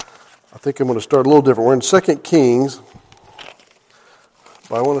think I'm going to start a little different. We're in 2 Kings,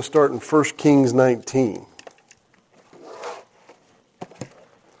 but I want to start in 1 Kings 19.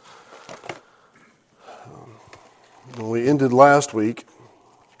 When we ended last week,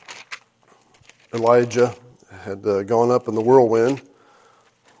 Elijah had gone up in the whirlwind,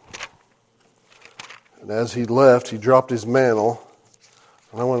 and as he left, he dropped his mantle.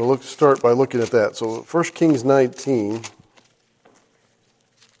 And I want to start by looking at that. So 1 Kings 19.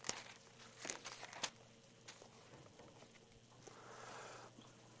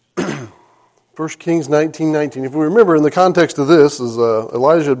 First Kings 19:19. If we remember, in the context of this, is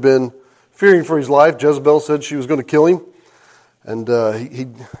Elijah had been fearing for his life. Jezebel said she was going to kill him, and he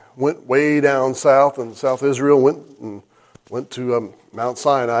went way down south in South Israel. Went to Mount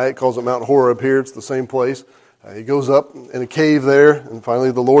Sinai. It calls it Mount Horeb here. It's the same place. He goes up in a cave there, and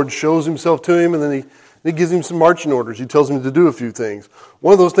finally the Lord shows himself to him, and then he gives him some marching orders. He tells him to do a few things.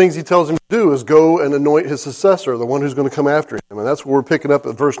 One of those things he tells him to do is go and anoint his successor, the one who's going to come after him. And that's what we're picking up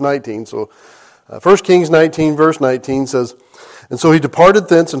at verse 19. So 1 Kings 19, verse 19 says, "And so he departed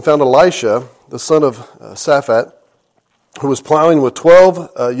thence and found Elisha, the son of Shaphat, who was plowing with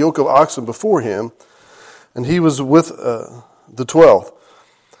 12 yoke of oxen before him, and he was with the 12th.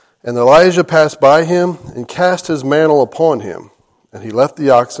 And Elijah passed by him and cast his mantle upon him. And he left the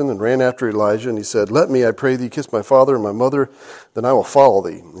oxen and ran after Elijah, and he said, Let me, I pray thee, kiss my father and my mother, then I will follow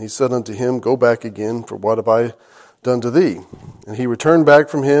thee. And he said unto him, Go back again, for what have I done to thee? And he returned back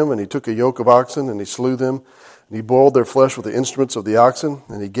from him, and he took a yoke of oxen, and he slew them, and he boiled their flesh with the instruments of the oxen,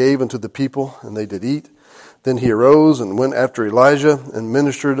 and he gave unto the people, and they did eat. Then he arose and went after Elijah, and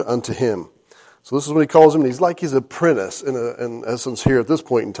ministered unto him." So this is what he calls him. He's like his apprentice in essence here at this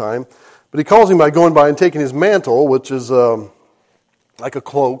point in time. But he calls him by going by and taking his mantle, which is like a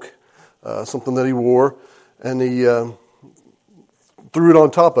cloak, something that he wore, and he threw it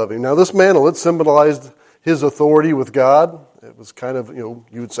on top of him. Now this mantle, it symbolized his authority with God. It was kind of, you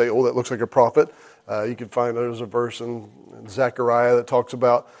would say, oh, that looks like a prophet. You can find there's a verse in Zechariah that talks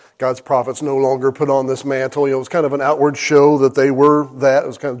about God's prophets no longer put on this mantle. It was kind of an outward show that they were that. It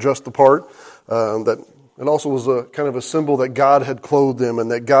was kind of just the part. That it also was a kind of a symbol that God had clothed them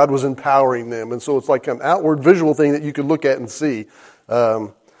and that God was empowering them. And so it's like an outward visual thing that you could look at and see. I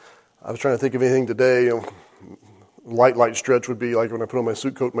was trying to think of anything today. Light stretch would be like when I put on my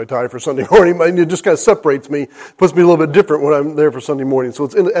suit coat and my tie for Sunday morning. It just kind of separates me, puts me a little bit different when I'm there for Sunday morning. So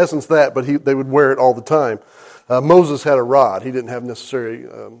it's in essence that, but they would wear it all the time. Moses had a rod. He didn't have necessarily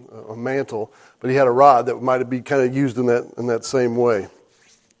a mantle, but he had a rod that might be kind of used in that same way.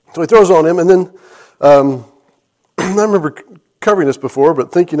 So he throws on him, and then I remember covering this before,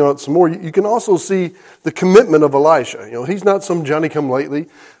 but thinking on it some more, you can also see the commitment of Elisha. He's not some Johnny-come-lately.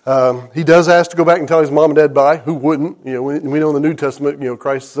 He does ask to go back and tell his mom and dad bye. Who wouldn't? We know in the New Testament,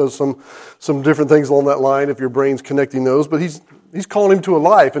 Christ says some different things along that line, if your brain's connecting those, but he's calling him to a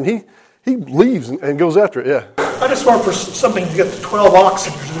life, and he leaves and goes after it, yeah. I just want for something to get the 12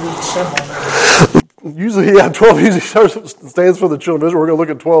 oxen. There's a little symbol there. Usually, 12 usually stands for the children of Israel. We're going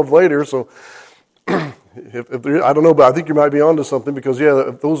to look at 12 later, so if I don't know, but I think you might be onto something because,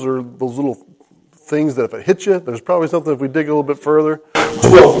 if those are those little things that if it hits you, there's probably something if we dig a little bit further.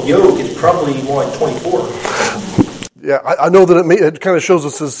 12 yoke is probably more like 24. Yeah, I know that it kind of shows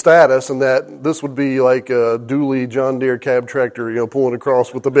us his status and that this would be like a dually John Deere cab tractor, pulling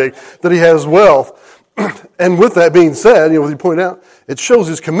across with the big, that he has wealth. And with that being said, as you point out, it shows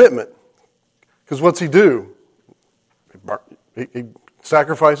his commitment. Because what's he do? He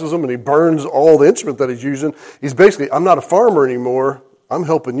sacrifices them and he burns all the instrument that he's using. He's basically, I'm not a farmer anymore. I'm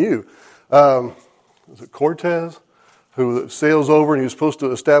helping you. Is it Cortez who sails over and he was supposed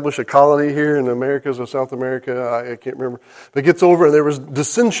to establish a colony here in the Americas or South America? I can't remember. But gets over and there was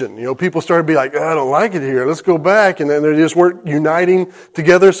dissension. People started to be like, I don't like it here. Let's go back. And then they just weren't uniting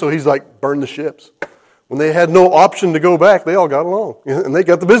together. So he's like, burn the ships. When they had no option to go back, they all got along. And they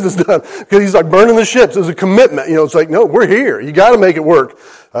got the business done. Because he's like burning the ships. It was a commitment. It's like, no, we're here. You got to make it work.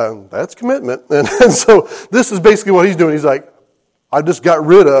 That's commitment. And so this is basically what he's doing. He's like, I just got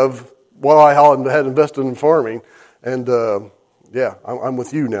rid of what I had invested in farming. And I'm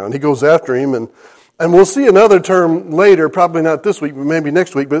with you now. And he goes after him. And we'll see another term later, probably not this week, but maybe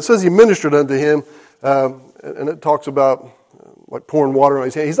next week. But it says he ministered unto him. And it talks about like pouring water on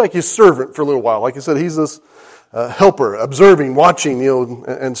his hand. He's like his servant for a little while. Like I said, he's this helper, observing, watching,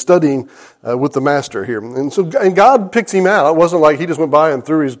 and studying with the master here. And God picks him out. It wasn't like he just went by and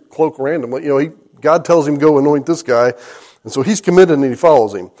threw his cloak randomly. God tells him, go anoint this guy. And so he's committed and he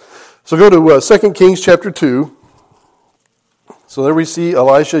follows him. So go to 2 Kings chapter 2. So there we see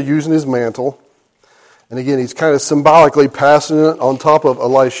Elisha using his mantle. And again, he's kind of symbolically passing it on top of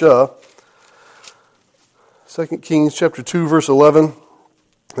Elisha. 2 Kings chapter 2, verse 11.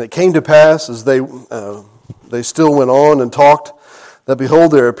 And it came to pass as they still went on and talked, that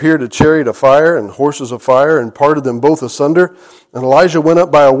behold, there appeared a chariot of fire and horses of fire, and parted them both asunder. And Elijah went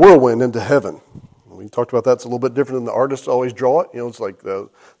up by a whirlwind into heaven. We talked about that's a little bit different than the artists always draw it. You know, it's like the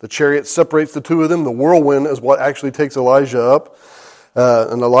chariot separates the two of them. The whirlwind is what actually takes Elijah up.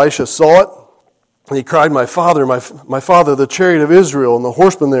 And Elisha saw it, and he cried, my father, the chariot of Israel, and the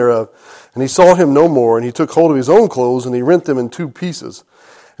horsemen thereof. And he saw him no more, and he took hold of his own clothes, and he rent them in two pieces.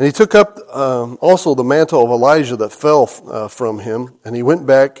 And he took up also the mantle of Elijah that fell from him, and he went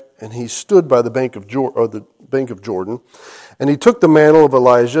back, and he stood by the bank of Jordan. And he took the mantle of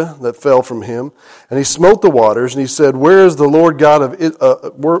Elijah that fell from him, and he smote the waters, and he said, Where is the Lord God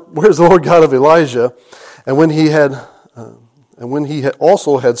of Elijah? And when he had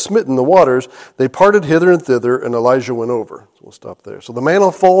also had smitten the waters, they parted hither and thither, and Elijah went over. So we'll stop there. So the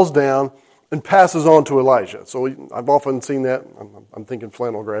mantle falls down and passes on to Elijah. So I've often seen that. I'm thinking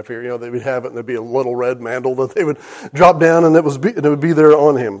flannel graph here. You know, they would have it, and there'd be a little red mantle that they would drop down, and it would be there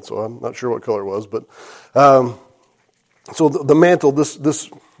on him. So I'm not sure what color it was, but so the mantle,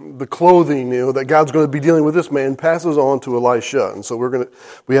 the clothing, you know, that God's going to be dealing with this man passes on to Elisha, and so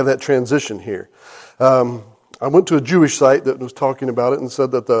we have that transition here. I went to a Jewish site that was talking about it and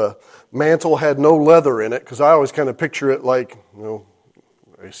said that the mantle had no leather in it, because I always kind of picture it like, you know,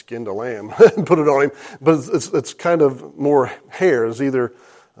 they skinned a lamb and put it on him, but it's kind of more hair. It's either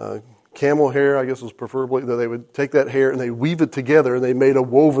camel hair, I guess was preferably, that they would take that hair and they weave it together, and they made a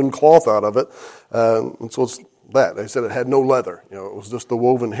woven cloth out of it, and so it's that. They said it had no leather. You know, it was just the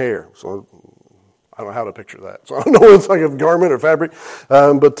woven hair. So I don't know how to picture that. So I don't know if it's like a garment or fabric.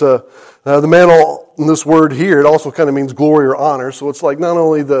 But the mantle, in this word here, it also kind of means glory or honor. So it's like not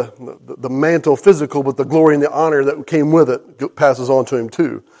only the mantle physical, but the glory and the honor that came with it passes on to him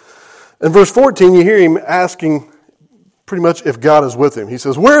too. In verse 14, you hear him asking pretty much if God is with him. He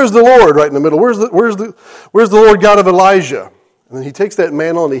says, "Where is the Lord?" Right in the middle. Where's the Lord God of Elijah? And then he takes that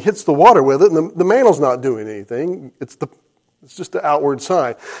mantle and he hits the water with it, and the mantle's not doing anything. It's just the outward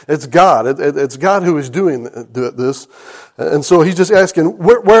sign. It's God. It's God who is doing this. And so he's just asking,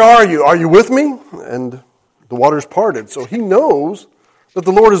 where are you? Are you with me? And the water's parted. So he knows that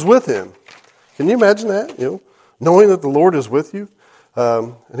the Lord is with him. Can you imagine that? You know, knowing that the Lord is with you.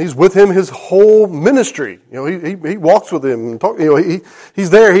 And he's with him his whole ministry. You know, he walks with him and talk. You know,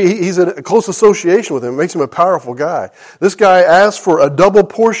 he's there. He's in a close association with him. It makes him a powerful guy. This guy asks for a double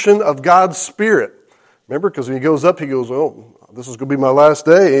portion of God's Spirit. Remember, because when he goes up, he goes, "Oh, this is going to be my last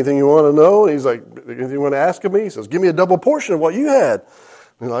day. Anything you want to know?" And he's like, "Anything you want to ask of me?" He says, "Give me a double portion of what you had."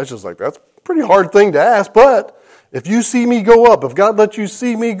 And Elijah's like, "That's a pretty hard thing to ask, but if you see me go up, if God lets you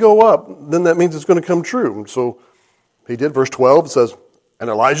see me go up, then that means it's going to come true." And so he did. Verse 12 says, and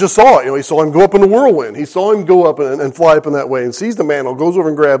Elijah saw it. You know, he saw him go up in the whirlwind. He saw him go up and fly up in that way and sees the mantle, goes over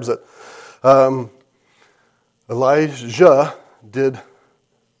and grabs it. Elijah did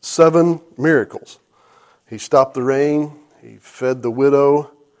 7 miracles. He stopped the rain. He fed the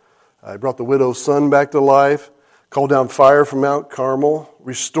widow. He brought the widow's son back to life. Called down fire from Mount Carmel.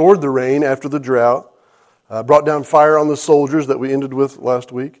 Restored the rain after the drought. Brought down fire on the soldiers that we ended with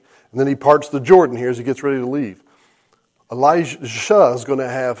last week. And then he parts the Jordan here as he gets ready to leave. Elijah is going to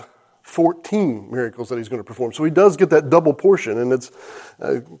have 14 miracles that he's going to perform. So he does get that double portion, and it's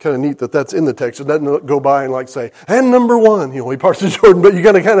kind of neat that that's in the text. It doesn't go by and like say, and number 1, you know, he parts the Jordan, but you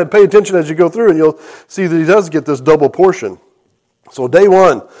got to kind of pay attention as you go through, and you'll see that he does get this double portion. So day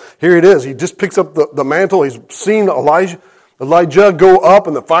 1, here it is. He just picks up the mantle. He's seen Elijah go up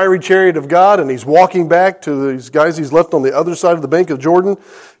in the fiery chariot of God, and he's walking back to these guys he's left on the other side of the bank of Jordan.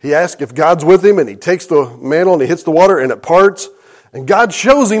 He asks if God's with him, and he takes the mantle and he hits the water, and it parts. And God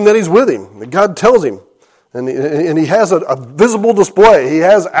shows him that he's with him. And God tells him. And he has a visible display. He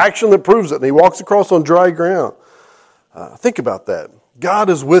has action that proves it, and he walks across on dry ground. Think about that. God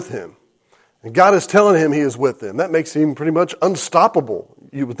is with him. And God is telling him he is with him. That makes him pretty much unstoppable.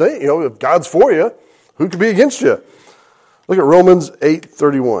 You would think, you know, if God's for you, who could be against you? Look at Romans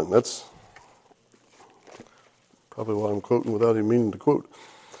 8:31. That's probably what I'm quoting without even meaning to quote.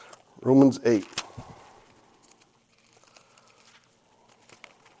 Romans 8.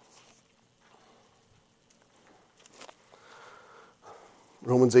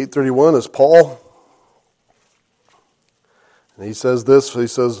 Romans 8:31 is Paul. And he says this,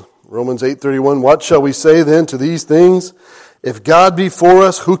 Romans 8:31, what shall we say then to these things? If God be for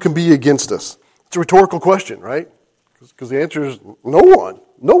us, who can be against us? It's a rhetorical question, right? Because the answer is no one.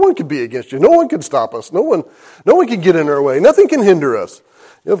 No one can be against you. No one can stop us. No one can get in our way. Nothing can hinder us.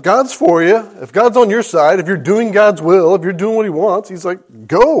 You know, if God's for you, if God's on your side, if you're doing God's will, if you're doing what he wants, he's like,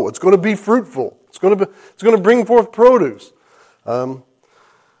 go. It's going to be fruitful. It's going to bring forth produce. And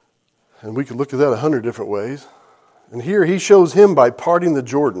we could look at that 100 different ways. And here he shows him by parting the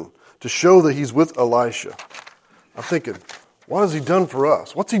Jordan to show that he's with Elisha. I'm thinking, what has he done for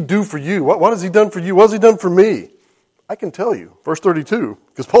us? What's he do for you? What has he done for you? What has he done for me? I can tell you. Verse 32,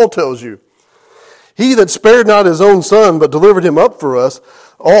 because Paul tells you, he that spared not his own son, but delivered him up for us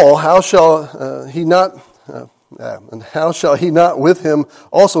all, how shall he not with him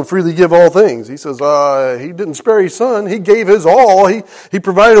also freely give all things? He says, he didn't spare his son. He gave his all. He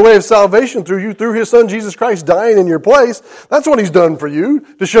provided a way of salvation through you, through his son Jesus Christ dying in your place. That's what he's done for you,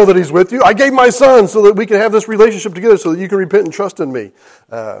 to show that he's with you. I gave my son so that we can have this relationship together, so that you can repent and trust in me.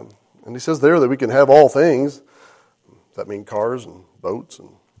 And he says there that we can have all things. Does that mean cars and boats and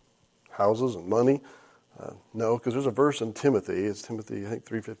houses and money? No, because there's a verse in Timothy. It's Timothy, I think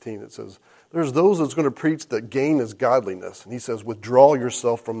 3:15. It says, there's those that's going to preach that gain is godliness. And he says, withdraw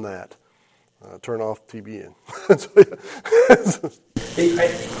yourself from that. Turn off TBN.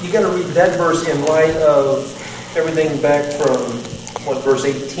 You got to read that verse in light of everything back from, verse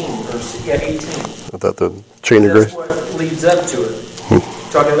 18? 18. Is that the chain of grace? That's what leads up to it.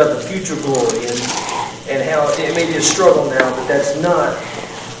 Talking about the future glory and how it may be a struggle now, but that's not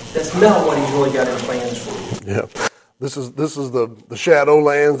what he's really got in plans for you. Yeah. This is the shadow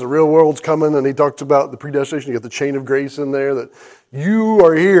lands, the real world's coming, and he talks about the predestination. You got the chain of grace in there, that you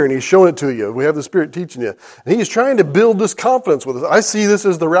are here, and he's showing it to you. We have the Spirit teaching you. And he's trying to build this confidence with us. I see this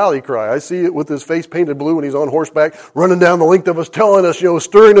as the rally cry. I see it with his face painted blue, and he's on horseback, running down the length of us, telling us,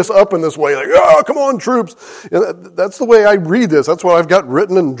 stirring us up in this way, like, oh, come on, troops. That's the way I read this. That's what I've got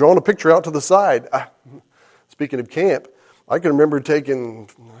written and drawn a picture out to the side. Speaking of camp, I can remember taking, I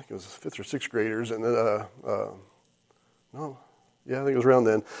think it was 5th or 6th graders, and I think it was around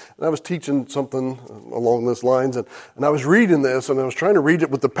then. And I was teaching something along those lines, and I was reading this, and I was trying to read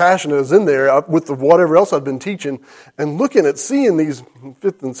it with the passion that was in there, with whatever else I'd been teaching, and seeing these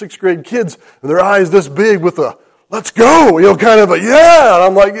 5th and 6th grade kids, and their eyes this big with a, let's go, kind of a, yeah. And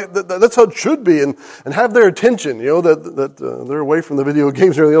I'm like, that's how it should be, and have their attention, that they're away from the video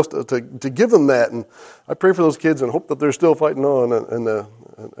games and everything else, to give them that. And I pray for those kids and hope that they're still fighting on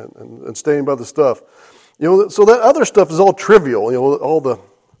and staying by the stuff. So that other stuff is all trivial, all the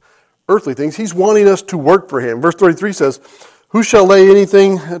earthly things. He's wanting us to work for him. Verse 33 says, who shall lay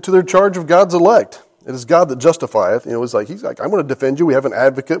anything to their charge of God's elect? It is God that justifieth. He's like, I'm going to defend you. We have an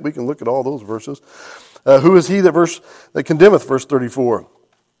advocate. We can look at all those verses. Who is he that condemneth? Verse 34.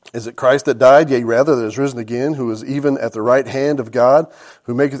 Is it Christ that died? Yea, rather, that is risen again, who is even at the right hand of God,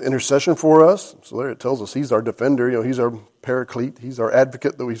 who maketh intercession for us. So there it tells us he's our defender. He's our paraclete. He's our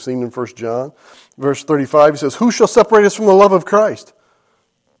advocate that we've seen in 1 John. Verse 35, he says, who shall separate us from the love of Christ?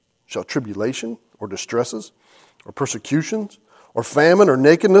 Shall tribulation, or distresses, or persecutions, or famine, or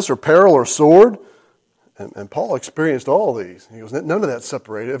nakedness, or peril, or sword? And Paul experienced all these. He goes, none of that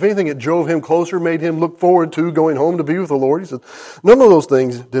separated. If anything, it drove him closer, made him look forward to going home to be with the Lord. He said, none of those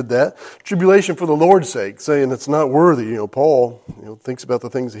things did that. Tribulation for the Lord's sake, saying it's not worthy. Paul, thinks about the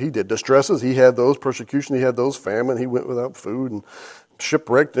things that he did. Distresses, he had those. Persecution, he had those. Famine, he went without food, and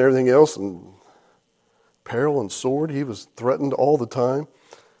shipwrecked and everything else. And peril and sword, he was threatened all the time.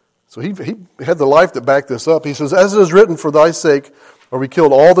 So he had the life that backed this up. He says, as it is written, for thy sake are we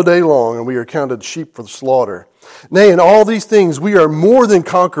killed all the day long, and we are counted sheep for the slaughter. Nay, in all these things we are more than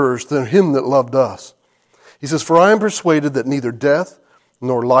conquerors through him that loved us. He says, for I am persuaded that neither death,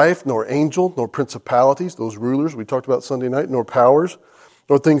 nor life, nor angel, nor principalities, those rulers we talked about Sunday night, nor powers,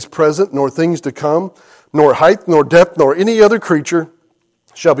 nor things present, nor things to come, nor height, nor depth, nor any other creature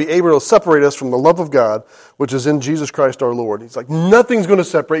shall be able to separate us from the love of God, which is in Jesus Christ our Lord. He's like, nothing's going to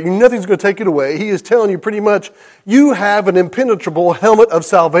separate you. Nothing's going to take it away. He is telling you pretty much, you have an impenetrable helmet of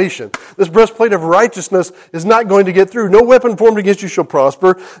salvation. This breastplate of righteousness is not going to get through. No weapon formed against you shall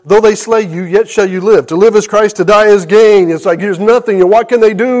prosper. Though they slay you, yet shall you live. To live is Christ, to die is gain. It's like, there's nothing. What can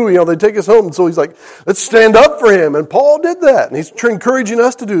they do? They take us home. And so he's like, let's stand up for him. And Paul did that. And he's encouraging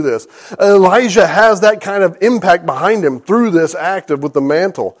us to do this. Elijah has that kind of impact behind him through this act with the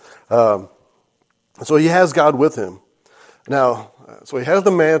mantle. So he has God with him. Now, so he has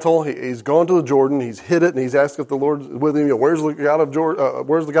the mantle. He's gone to the Jordan. He's hid it, and he's asked if the Lord is with him. Where's the God of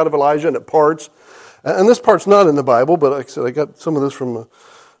where's the God of Elijah? And it parts. And this part's not in the Bible, but like I said, I got some of this from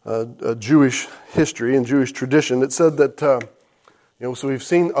a Jewish history and Jewish tradition. It said that so we've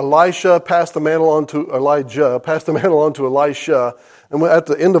seen Elisha pass the mantle on to Elijah, and at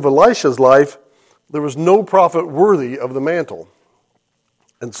the end of Elisha's life, there was no prophet worthy of the mantle.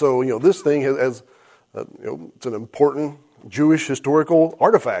 And so, this thing has it's an important Jewish historical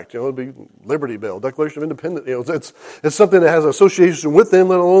artifact. It'd be Liberty Bell, Declaration of Independence. It's something that has association with them,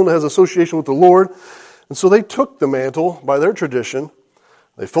 let alone has association with the Lord. And so they took the mantle by their tradition,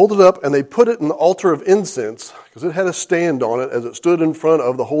 they folded it up, and they put it in the altar of incense because it had a stand on it as it stood in front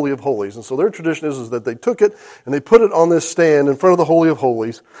of the Holy of Holies. And so their tradition is that they took it and they put it on this stand in front of the Holy of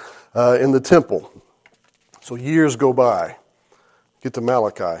Holies in the temple. So years go by. Get to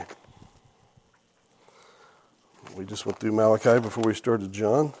Malachi. We just went through Malachi before we started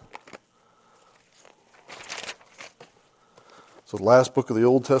John. So the last book of the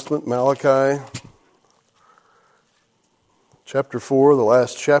Old Testament, Malachi, chapter 4, the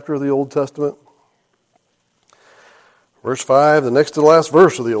last chapter of the Old Testament. Verse 5, the next to the last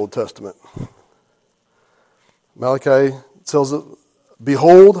verse of the Old Testament. Malachi tells it,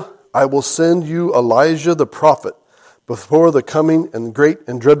 "Behold, I will send you Elijah the prophet before the coming and great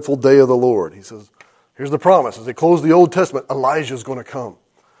and dreadful day of the Lord." He says, here's the promise. As they close the Old Testament, Elijah is going to come.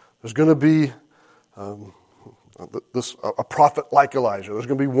 There's going to be a prophet like Elijah. There's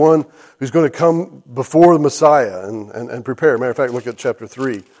going to be one who's going to come before the Messiah and prepare. Matter of fact, look at chapter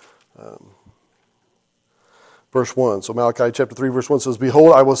 3, verse 1. So Malachi chapter 3, verse 1 says,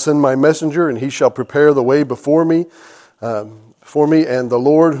 "Behold, I will send my messenger, and he shall prepare the way before me. And the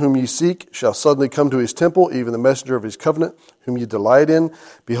Lord whom ye seek shall suddenly come to his temple, even the messenger of his covenant, whom ye delight in.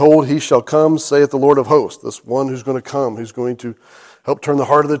 Behold, he shall come, saith the Lord of hosts." This one who's going to come, who's going to help turn the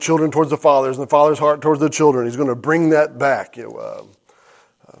heart of the children towards the fathers and the father's heart towards the children. He's going to bring that back. We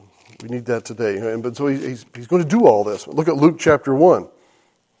need that today. But so he's going to do all this. Look at Luke chapter 1.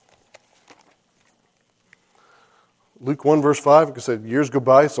 Luke 1 verse 5, like I said, years go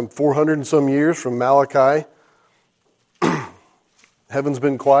by, some 400 and some years from Malachi. Heaven's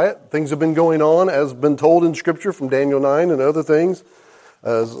been quiet. Things have been going on, as been told in Scripture from Daniel 9 and other things.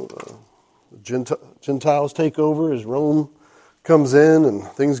 As Gentiles take over, as Rome comes in, and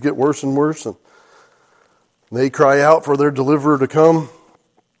things get worse and worse. And they cry out for their deliverer to come.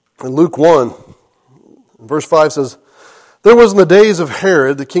 And Luke 1, verse 5 says, "There was in the days of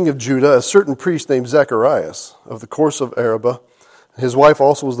Herod, the king of Judah, a certain priest named Zacharias, of the course of Arabah. His wife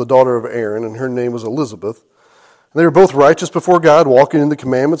also was the daughter of Aaron, and her name was Elizabeth. And they were both righteous before God, walking in the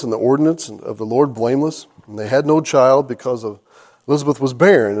commandments and the ordinance of the Lord blameless. And they had no child because Elizabeth was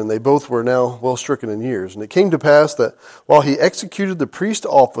barren, and they both were now well stricken in years. And it came to pass that while he executed the priest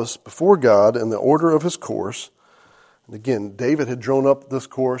office before God in the order of his course," and again, David had drawn up this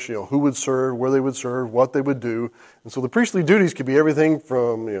course, who would serve, where they would serve, what they would do. And so the priestly duties could be everything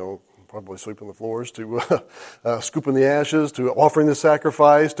from, probably sweeping the floors, to scooping the ashes, to offering the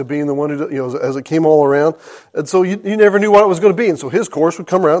sacrifice, to being the one who, as it came all around. And so you never knew what it was going to be. And so his course would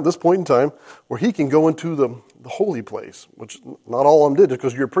come around at this point in time where he can go into the holy place, which not all of them did. Just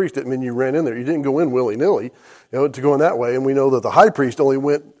because you're a priest didn't mean you ran in there. You didn't go in willy-nilly, to go in that way. And we know that the high priest only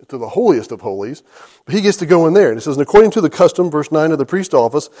went to the holiest of holies. But he gets to go in there. And it says, "And according to the custom," verse 9 of the priest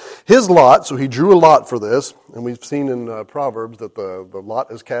office, "his lot," so he drew a lot for this. And we've seen in Proverbs that the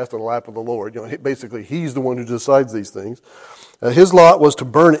lot is cast in the lap of the Lord. Basically, he's the one who decides these things. His lot was to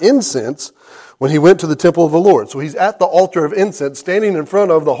burn incense when he went to the temple of the Lord. So he's at the altar of incense, standing in front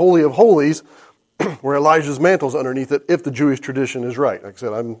of the Holy of Holies, where Elijah's mantle's underneath it, if the Jewish tradition is right. Like I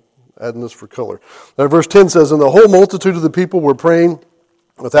said, I'm adding this for color. Now, verse 10 says, "And the whole multitude of the people were praying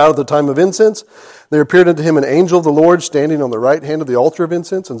without at the time of incense. There appeared unto him an angel of the Lord standing on the right hand of the altar of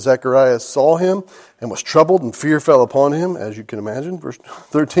incense. And Zacharias saw him and was troubled, and fear fell upon him," as you can imagine. Verse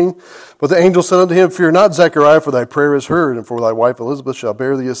 13, "But the angel said unto him, Fear not, Zechariah, for thy prayer is heard, and for thy wife Elizabeth shall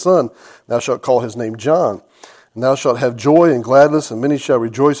bear thee a son. Thou shalt call his name John. And thou shalt have joy and gladness, and many shall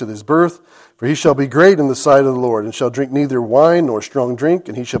rejoice at his birth. For he shall be great in the sight of the Lord, and shall drink neither wine nor strong drink,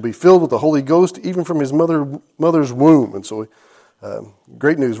 and he shall be filled with the Holy Ghost, even from his mother's womb." And so,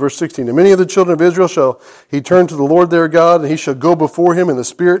 great news. Verse 16, "And many of the children of Israel shall he turn to the Lord their God, and he shall go before him in the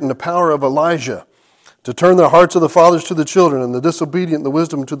spirit and the power of Elijah, to turn the hearts of the fathers to the children, and the disobedient and the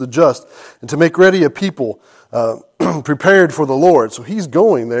wisdom to the just, and to make ready a people prepared for the Lord." So he's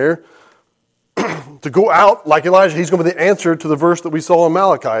going there to go out like Elijah. He's going to be the answer to the verse that we saw in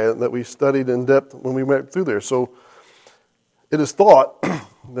Malachi that we studied in depth when we went through there. So it is thought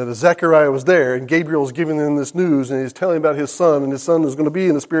that as Zechariah was there and Gabriel is giving him this news and he's telling about his son, and his son is going to be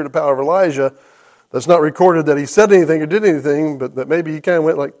in the spirit and power of Elijah, that's not recorded that he said anything or did anything, but that maybe he kind of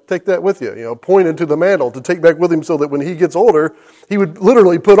went like, take that with you, pointed to the mantle to take back with him, so that when he gets older, he would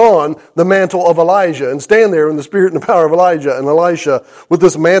literally put on the mantle of Elijah and stand there in the spirit and the power of Elijah and Elisha with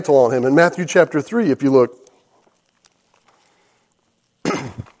this mantle on him. In Matthew chapter 3, if you look,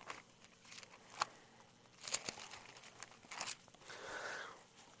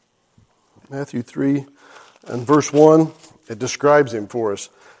 Matthew 3 and verse 1, it describes him for us.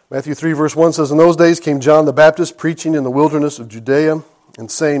 Matthew 3 verse 1 says, "In those days came John the Baptist preaching in the wilderness of Judea and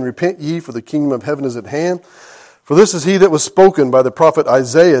saying, Repent ye, for the kingdom of heaven is at hand. For this is he that was spoken by the prophet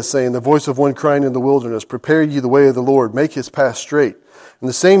Isaiah, saying, The voice of one crying in the wilderness, Prepare ye the way of the Lord, make his path straight. And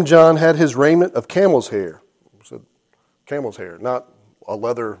the same John had his raiment of camel's hair." So camel's hair, not a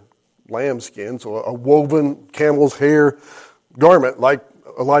leather lamb skin, so a woven camel's hair garment like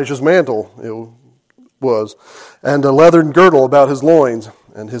Elijah's mantle was, and a leathern girdle about his loins,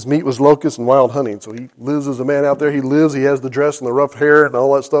 and his meat was locusts and wild honey. So he lives as a man out there. He has the dress and the rough hair and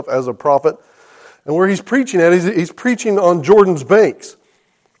all that stuff as a prophet. And where he's preaching at, he's preaching on Jordan's banks.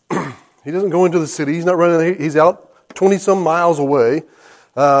 He doesn't go into the city. He's not running. He's out 20-some miles away.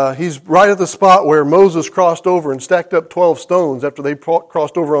 He's right at the spot where Moses crossed over and stacked up 12 stones after they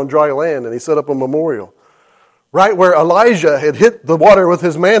crossed over on dry land, and he set up a memorial. Right where Elijah had hit the water with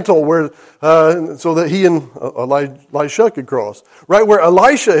his mantle so that he and Elisha could cross. Right where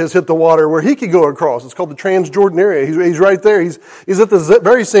Elisha has hit the water where he could go across. It's called the Transjordan area. He's right there. He's at the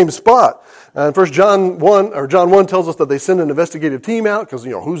very same spot. And First John 1 tells us that they send an investigative team out because,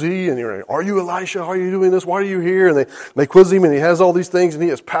 who's he? And you're like, are you Elisha? How are you doing this? Why are you here? And they quiz him, and he has all these things, and he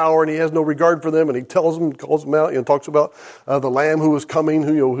has power, and he has no regard for them, and he tells them, calls them out, talks about the Lamb who is coming,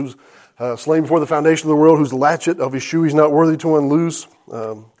 who's slain before the foundation of the world, whose latchet of his shoe he's not worthy to unloose.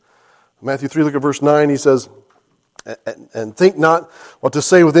 Matthew 3, look at verse 9. He says, "And think not what to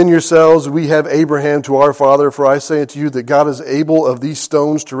say within yourselves, we have Abraham to our father, for I say unto you that God is able of these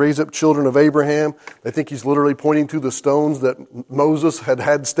stones to raise up children of Abraham." I think he's literally pointing to the stones that Moses had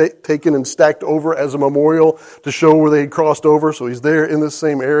taken and stacked over as a memorial to show where they had crossed over. So he's there in this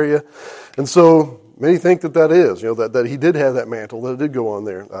same area. And so many think that is, that he did have that mantle, that it did go on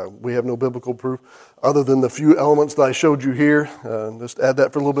there. We have no biblical proof other than the few elements that I showed you here. Just add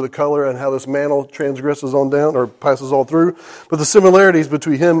that for a little bit of color and how this mantle transgresses on down or passes all through. But the similarities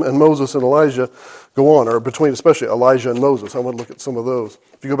between him and Moses and Elijah go on, or between especially Elijah and Moses. I want to look at some of those.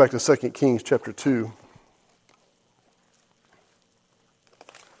 If you go back to 2 Kings chapter 2.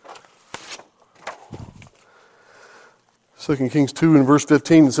 Second Kings 2 and verse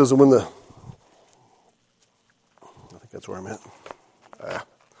 15, it says that that's where I'm at.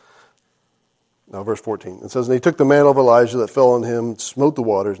 Verse 14. It says, "And he took the mantle of Elijah that fell on him, smote the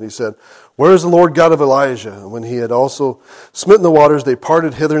waters, and he said, Where is the Lord God of Elijah? And when he had also smitten the waters, they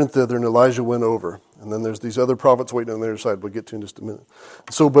parted hither and thither, and Elijah went over." And then there's these other prophets waiting on the other side. We'll get to in just a minute.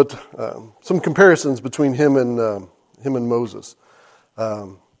 So, but some comparisons between him and Moses.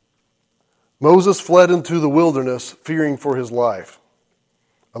 Moses fled into the wilderness, fearing for his life.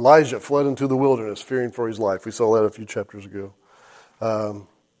 Elijah fled into the wilderness, fearing for his life. We saw that a few chapters ago.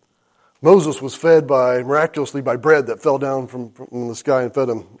 Moses was fed miraculously by bread that fell down from the sky and fed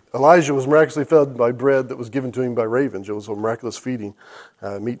him. Elijah was miraculously fed by bread that was given to him by ravens. It was a miraculous feeding,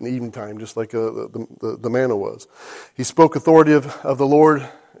 meat in the evening time, just like the manna was. He spoke authority of the Lord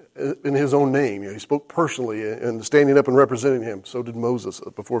in his own name. He spoke personally and standing up and representing him. So did Moses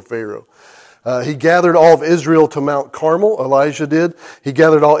before Pharaoh. He gathered all of Israel to Mount Carmel, Elijah did. He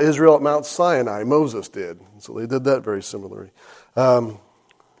gathered all Israel at Mount Sinai, Moses did. So they did that very similarly.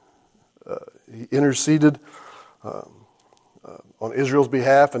 He interceded on Israel's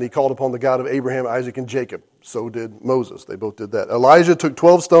behalf, and he called upon the God of Abraham, Isaac, and Jacob. So did Moses. They both did that. Elijah took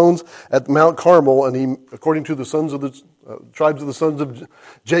 12 stones at Mount Carmel, and he, according to the sons of the tribes of the sons of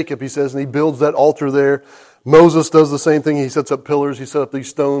Jacob, he says, and he builds that altar there. Moses does the same thing. He sets up pillars. He set up these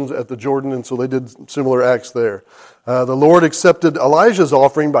stones at the Jordan, and so they did similar acts there. The Lord accepted Elijah's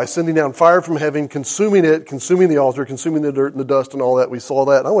offering by sending down fire from heaven, consuming the altar, consuming the dirt and the dust and all that. We saw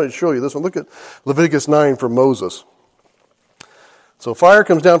that. And I want to show you this one. Look at Leviticus 9 for Moses. So fire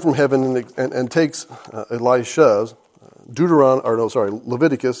comes down from heaven and takes Elisha's,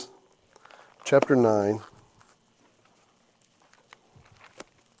 Leviticus chapter 9.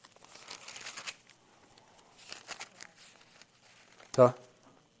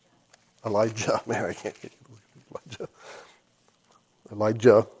 Elijah. Man, I can't get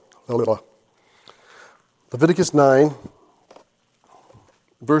Elijah. Leviticus 9,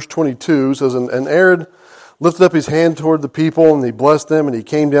 verse 22 says, And Aaron lifted up his hand toward the people, and he blessed them, and he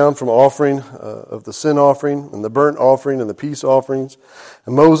came down from offering of the sin offering, and the burnt offering, and the peace offerings.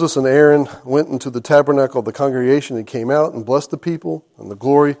 And Moses and Aaron went into the tabernacle of the congregation, and came out and blessed the people, and the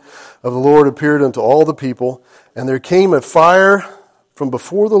glory of the Lord appeared unto all the people. And there came a fire from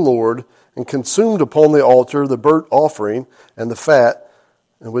before the Lord, and consumed upon the altar the burnt offering and the fat,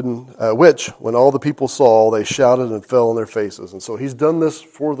 and which, when all the people saw, they shouted and fell on their faces. And so he's done this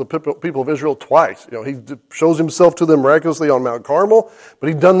for the people of Israel twice. He shows himself to them miraculously on Mount Carmel, but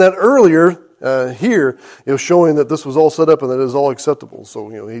he'd done that earlier here, showing that this was all set up and that it is all acceptable. So,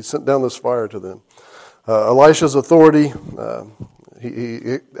 he sent down this fire to them. Elisha's authority,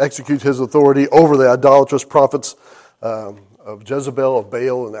 he executes his authority over the idolatrous prophets of Jezebel, of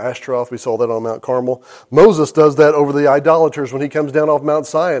Baal, and Ashtaroth. We saw that on Mount Carmel. Moses does that over the idolaters when he comes down off Mount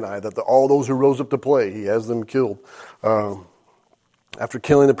Sinai, that all those who rose up to play, he has them killed. After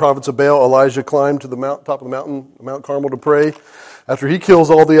killing the prophets of Baal, Elijah climbed to the top of the mountain, Mount Carmel, to pray. After he kills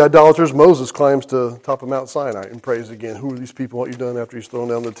all the idolaters, Moses climbs to the top of Mount Sinai and prays again. Who are these people? What you done? After he's thrown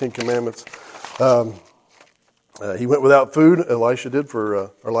down the Ten Commandments. He went without food. Elijah did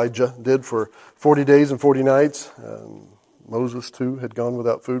for 40 days and 40 nights. Moses, too, had gone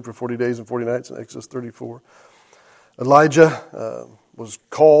without food for 40 days and 40 nights in Exodus 34. Elijah was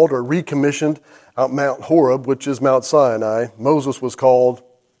called or recommissioned out Mount Horeb, which is Mount Sinai. Moses was called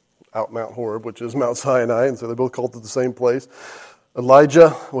out Mount Horeb, which is Mount Sinai, and so they both called it the same place.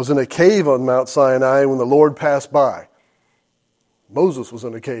 Elijah was in a cave on Mount Sinai when the Lord passed by. Moses was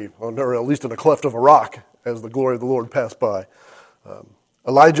in a cave, or at least in a cleft of a rock, as the glory of the Lord passed by.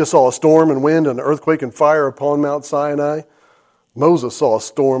 Elijah saw a storm and wind and an earthquake and fire upon Mount Sinai. Moses saw a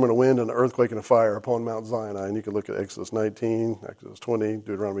storm and a wind and an earthquake and a fire upon Mount Sinai. And you can look at Exodus 19, Exodus 20,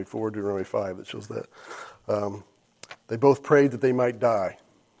 Deuteronomy 4, Deuteronomy 5 that shows that. They both prayed that they might die.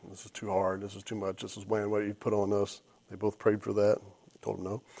 This is too hard. This is too much. This is what you put on us. They both prayed for that. I told them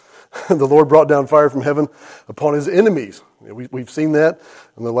no. The Lord brought down fire from heaven upon his enemies. We've seen that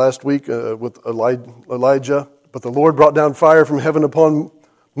in the last week with Elijah. But the Lord brought down fire from heaven upon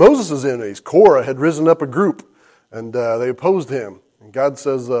Moses' enemies. Korah had risen up a group, and they opposed him. And God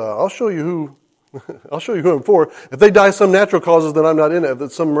says, I'll show you who I'm for. If they die some natural causes, then I'm not in it. If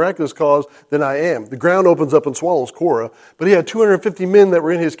it's some miraculous cause, then I am. The ground opens up and swallows Korah. But he had 250 men that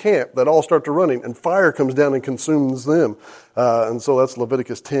were in his camp that all start to running, and fire comes down and consumes them. And so that's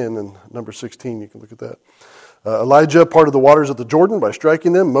Leviticus 10 and number 16. You can look at that. Elijah parted the waters of the Jordan by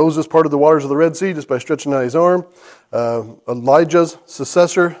striking them. Moses parted the waters of the Red Sea just by stretching out his arm. Elijah's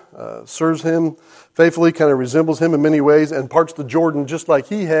successor serves him faithfully, kind of resembles him in many ways, and parts the Jordan just like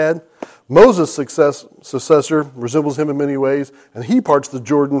he had. Moses' successor resembles him in many ways, and he parts the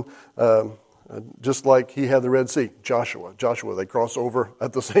Jordan just like he had the Red Sea. Joshua, they cross over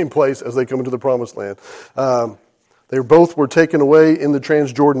at the same place as they come into the Promised Land. They both were taken away in the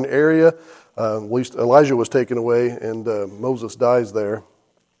Transjordan area. At least Elijah was taken away, and Moses dies there.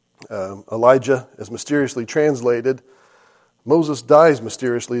 Elijah is mysteriously translated. Moses dies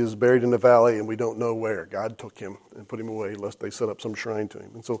mysteriously, is buried in a valley, and we don't know where. God took him and put him away, lest they set up some shrine to him.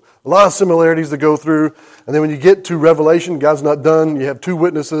 And so a lot of similarities to go through. And then when you get to Revelation, God's not done. You have two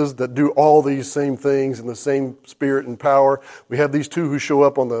witnesses that do all these same things in the same spirit and power. We have these two who show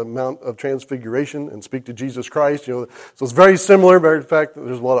up on the Mount of Transfiguration and speak to Jesus Christ. So it's very similar. In fact,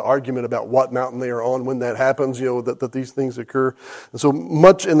 there's a lot of argument about what mountain they are on when that happens, that these things occur. And so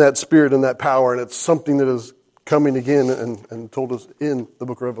much in that spirit and that power, and it's something that is coming again and told us in the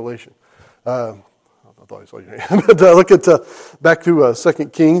book of Revelation. I thought I saw your hand. But look at back to 2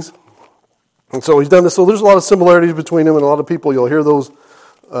 Kings. And so he's done this. So there's a lot of similarities between him and a lot of people. You'll hear those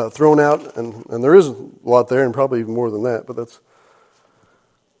thrown out. And there is a lot there, and probably even more than that. But that's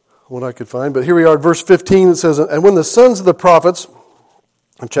what I could find. But here we are at verse 15. It says, and when the sons of the prophets,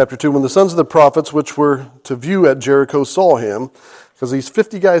 in chapter 2, when the sons of the prophets which were to view at Jericho saw him, because these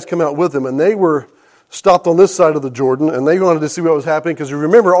 50 guys come out with him, and they were stopped on this side of the Jordan, and they wanted to see what was happening, because you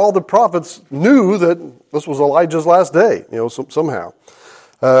remember all the prophets knew that this was Elijah's last day, somehow.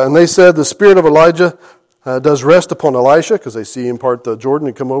 And they said, the spirit of Elijah does rest upon Elisha, because they see him part the Jordan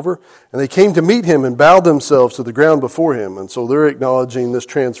and come over. And they came to meet him and bowed themselves to the ground before him. And so they're acknowledging this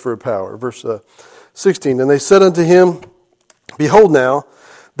transfer of power. Verse 16, and they said unto him, behold now,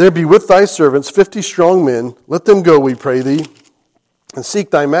 there be with thy servants 50 strong men. Let them go, we pray thee, and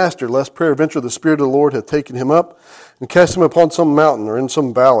seek thy master, lest peradventure the Spirit of the Lord hath taken him up and cast him upon some mountain or in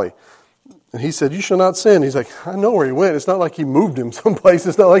some valley. And he said, you shall not sin. He's like, I know where he went. It's not like he moved him someplace.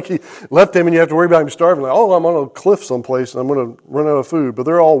 It's not like he left him and you have to worry about him starving. Like, I'm on a cliff someplace and I'm going to run out of food. But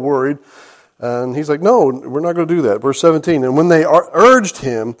they're all worried. And he's like, no, we're not going to do that. Verse 17, and when they urged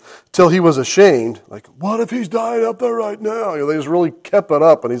him till he was ashamed, like, what if he's dying up there right now? They just really kept it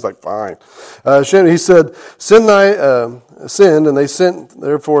up, and he's like, fine. He said, send, and they sent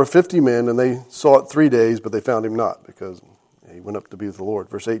therefore 50 men, and they sought 3 days, but they found him not, because he went up to be with the Lord.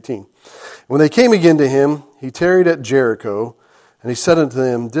 Verse 18, when they came again to him, he tarried at Jericho, and he said unto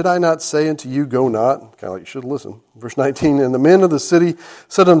them, did I not say unto you, go not? Kind of like you should listen. Verse 19, and the men of the city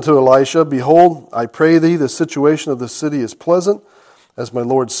said unto Elisha, behold, I pray thee, the situation of the city is pleasant, as my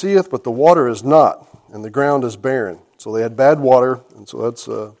Lord seeth, but the water is not, and the ground is barren. So they had bad water, and so that's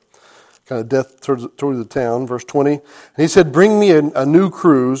kind kind of death toward the town. Verse 20, and he said, bring me a new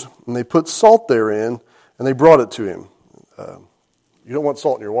cruse, and they put salt therein, and they brought it to him. You don't want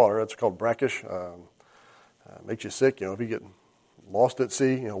salt in your water. That's called brackish. Makes you sick. If you get lost at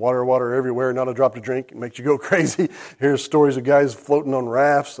sea, water everywhere, not a drop to drink. It makes you go crazy. Here's stories of guys floating on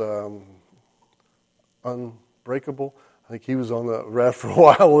rafts. Unbreakable. I think he was on the raft for a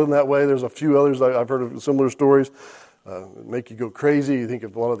while in that way. There's a few others I've heard of similar stories. Make you go crazy. You think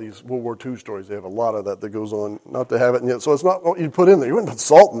of a lot of these World War II stories. They have a lot of that goes on. Not to have it, and yet, so it's not what you put in there. You wouldn't put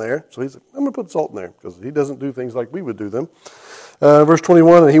salt in there. So he's like, I'm going to put salt in there because he doesn't do things like we would do them. Verse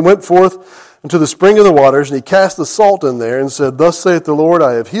 21, and he went forth into the spring of the waters, and he cast the salt in there, and said, thus saith the Lord,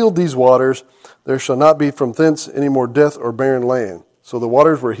 I have healed these waters. There shall not be from thence any more death or barren land. So the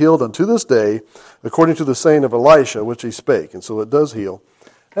waters were healed unto this day, according to the saying of Elisha, which he spake. And so it does heal.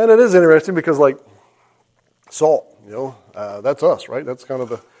 And it is interesting because, like, salt, that's us, right? That's kind of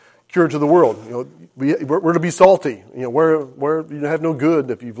the cure to the world. We're to be salty. Where you have no good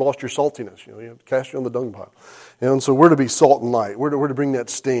if you've lost your saltiness. You have to cast you on the dung pile. And so we're to be salt and light. We're to bring that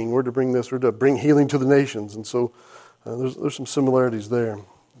sting. We're to bring this. We're to bring healing to the nations. And so there's some similarities there.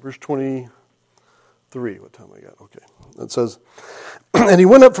 Verse 23. What time I got? Okay. It says, and he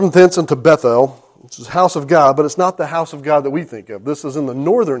went up from thence unto Bethel, which is house of God, but it's not the house of God that we think of. This is in the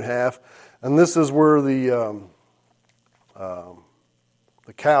northern half, and this is where the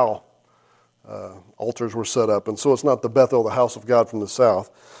cow altars were set up. And so it's not the Bethel, the house of God from the south.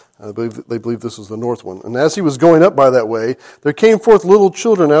 They believe this is the north one. And as he was going up by that way, there came forth little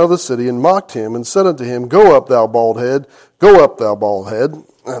children out of the city and mocked him and said unto him, go up, thou bald head, go up, thou bald head.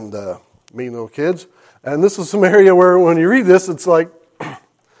 And mean little kids. And this is some area where when you read this, it's like,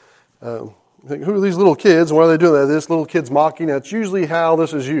 who are these little kids and why are they doing that? This little kid's mocking. That's usually how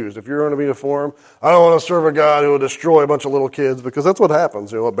this is used. If you're going to be in a forum, I don't want to serve a God who will destroy a bunch of little kids, because that's what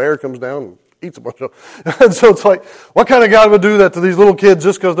happens. A bear comes down and eats a bunch of them. And so it's like, what kind of God would do that to these little kids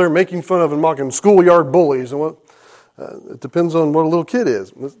just because they're making fun of and mocking schoolyard bullies? And it depends on what a little kid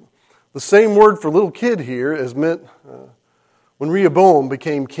is. The same word for little kid here is meant when Rehoboam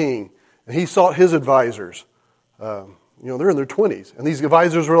became king and he sought his advisors. They're in their 20s. And these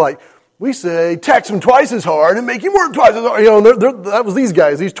advisors were like, we say tax him twice as hard and make him work twice as hard. That was these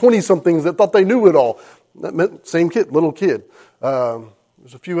guys, these 20-somethings that thought they knew it all. That meant same kid, little kid.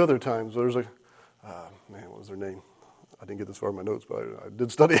 There's a few other times. There's what was their name? I didn't get this far in my notes, but I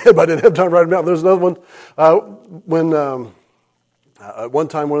did study it, but I didn't have time to write them down. There's another one when at one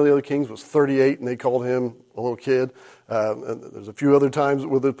time one of the other kings was 38 and they called him a little kid. And there's a few other times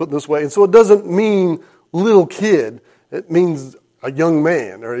where they're put this way. And so it doesn't mean little kid. It means a young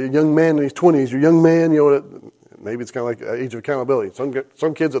man, or a young man in his 20s. Your young man, maybe it's kind of like age of accountability.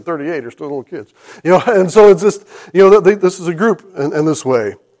 Some kids at 38 are still little kids. And so it's just, this is a group in this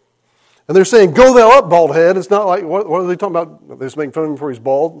way. And they're saying, go thou up, bald head. It's not like, what are they talking about? They're just making fun of him before he's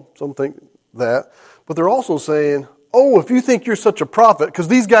bald. Some think that. But they're also saying, oh, if you think you're such a prophet, because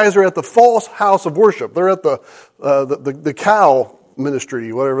these guys are at the false house of worship. They're at the cow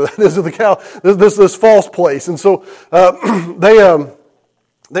ministry, whatever that is, of the cow, this false place. And so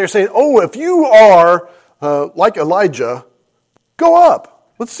they're saying, oh, if you are like Elijah, go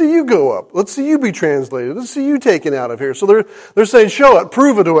up. Let's see you go up. Let's see you be translated. Let's see you taken out of here. So they're saying, show it,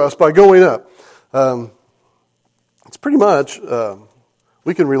 prove it to us by going up. It's pretty much,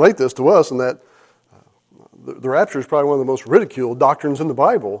 we can relate this to us in that the rapture is probably one of the most ridiculed doctrines in the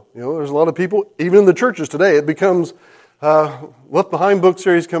Bible. There's a lot of people, even in the churches today, it becomes, Left Behind book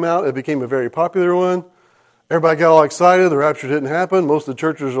series come out. It became a very popular one. Everybody got all excited. The rapture didn't happen. Most of the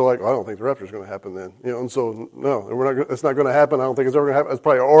churches are like, well, I don't think the rapture is going to happen then. And so, no, it's not going to happen. I don't think it's ever going to happen. It's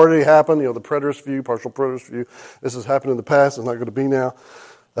probably already happened. The preterist view, partial preterist view. This has happened in the past. It's not going to be now.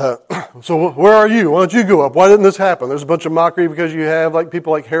 So where are you? Why don't you go up? Why didn't this happen? There's a bunch of mockery because you have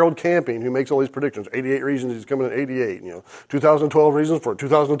people like Harold Camping who makes all these predictions. 88 reasons he's coming in 88. 2012 reasons for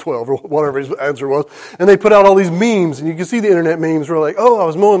 2012 or whatever his answer was. And they put out all these memes, and you can see the internet memes where like, oh, I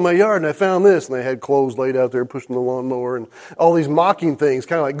was mowing my yard and I found this, and they had clothes laid out there pushing the lawnmower and all these mocking things,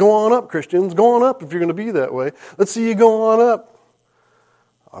 kind of like, go on up, Christians, go on up if you're going to be that way. Let's see you go on up.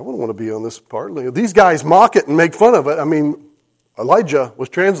 I wouldn't want to be on this part. These guys mock it and make fun of it. Elijah was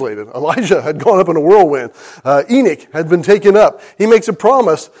translated. Elijah had gone up in a whirlwind. Enoch had been taken up. He makes a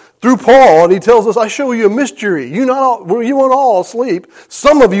promise through Paul, and he tells us, I show you a mystery. You won't all sleep.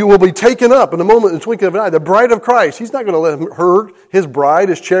 Some of you will be taken up in a moment, in the twinkling of an eye. The bride of Christ. He's not going to let his bride,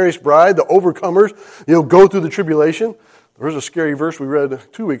 his cherished bride, the overcomers, go through the tribulation. There was a scary verse we read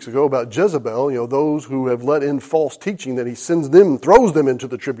 2 weeks ago about Jezebel, those who have let in false teaching that he sends them, throws them into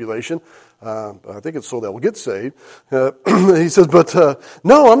the tribulation. I think it's so they'll get saved. He says, but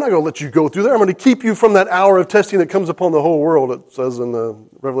no, I'm not going to let you go through there. I'm going to keep you from that hour of testing that comes upon the whole world, it says in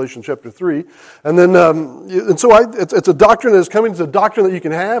Revelation chapter 3. And then, it's a doctrine that is coming. It's a doctrine that you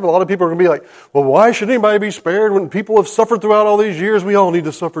can have. A lot of people are going to be like, well, why should anybody be spared when people have suffered throughout all these years? We all need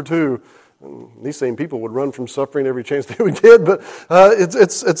to suffer too. These same people would run from suffering every chance they would get, but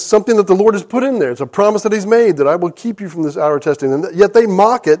it's something that the Lord has put in there. It's a promise that He's made that I will keep you from this hour of testing. And yet they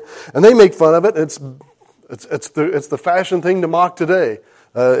mock it and they make fun of it. It's the fashion thing to mock today.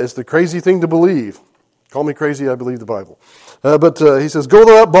 It's the crazy thing to believe. Call me crazy, I believe the Bible. But he says, go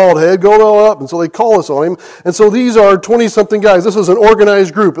thou up, bald head, go thou up. And so they call us on him. And so these are 20-something guys. This is an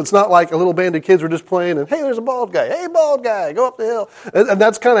organized group. It's not like a little band of kids were just playing and, hey, there's a bald guy. Hey, bald guy, go up the hill. And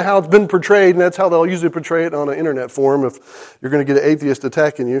that's kind of how it's been portrayed, and that's how they'll usually portray it on an internet forum if you're going to get an atheist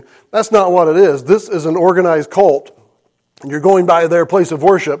attacking you. That's not what it is. This is an organized cult. You're going by their place of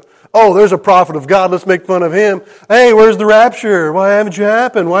worship. Oh, there's a prophet of God. Let's make fun of him. Hey, where's the rapture? Why haven't you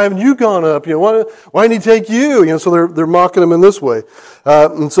happened? Why haven't you gone up? Why didn't he take you? So they're mocking him in this way.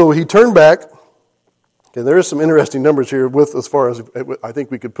 And so he turned back. Okay, there is some interesting numbers here with as far as I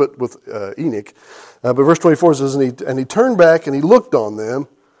think we could put with Enoch. But verse 24 says, and he turned back and he looked on them.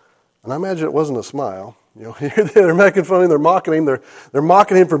 And I imagine it wasn't a smile. They're making fun of him. They're mocking him. They're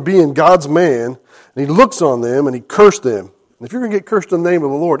mocking him for being God's man. And he looks on them and he cursed them. And if you're going to get cursed in the name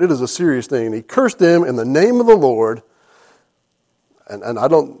of the Lord, it is a serious thing. And he cursed them in the name of the Lord. And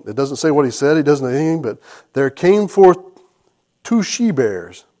it doesn't say what he said. He doesn't know anything. But there came forth 2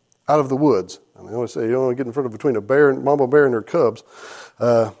 she-bears out of the woods. And they always say you don't want to get in between a bear and mama bear and her cubs.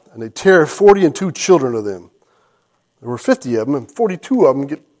 And they tear 42 children of them. There were 50 of them, and 42 of them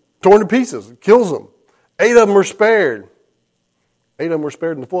get torn to pieces. It kills them. 8 of them were spared. 8 of them were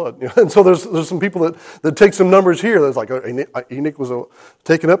spared in the flood. And so there's some people that take some numbers here. There's like Enoch was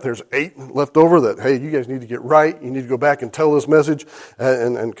taken up. There's 8 left over that, hey, you guys need to get right. You need to go back and tell this message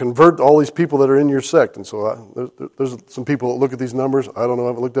and convert all these people that are in your sect. And so there's some people that look at these numbers. I don't know. I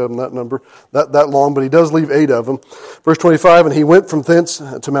haven't looked at them that number that long, but he does leave 8 of them. Verse 25, and he went from thence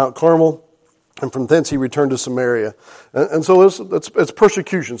to Mount Carmel. And from thence he returned to Samaria. And so it's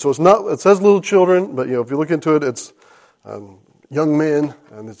persecution. So it says little children, but if you look into it, it's young men,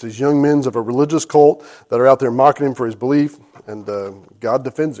 and it's these young men of a religious cult that are out there mocking him for his belief, and God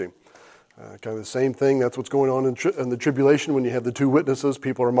defends him. Kind of the same thing. That's what's going on in the tribulation when you have the 2 witnesses.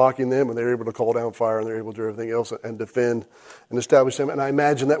 People are mocking them, and they're able to call down fire, and they're able to do everything else and defend and establish them. And I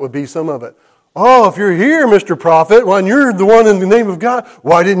imagine that would be some of it. Oh, if you're here, Mr. Prophet, when you're the one in the name of God,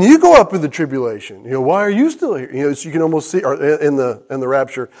 why didn't you go up in the tribulation? Why are you still here? So you can almost see, or in the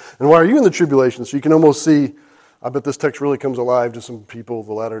rapture, and why are you in the tribulation? So you can almost see. I bet this text really comes alive to some people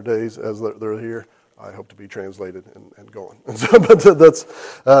the latter days as they're here. I hope to be translated and going. And so, but that's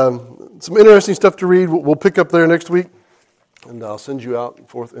some interesting stuff to read. We'll pick up there next week, and I'll send you out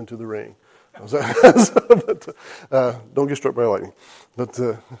forth into the ring. But, don't get struck by lightning. But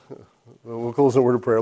we'll close in a word of prayer.